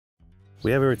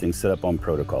We have everything set up on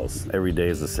protocols. Every day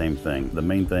is the same thing. The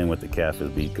main thing with the calf is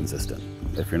be consistent.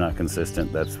 If you're not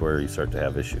consistent, that's where you start to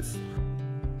have issues.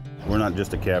 We're not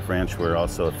just a calf ranch, we're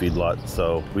also a feedlot.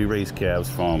 So we raise calves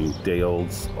from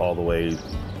day-olds all the way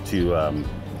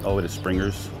to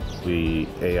springers. We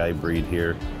AI breed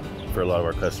here for a lot of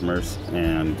our customers.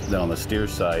 And then on the steer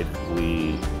side,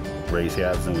 we raise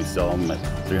calves and we sell them at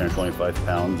 325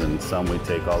 pounds, and some we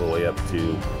take all the way up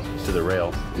to the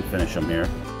rail and finish them here.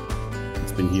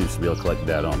 It's been huge to be able to collect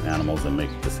data on animals and make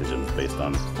decisions based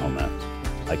on that.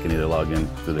 I can either log in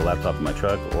through the laptop in my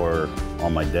truck or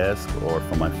on my desk or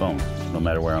from my phone. No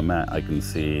matter where I'm at, I can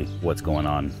see what's going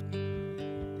on.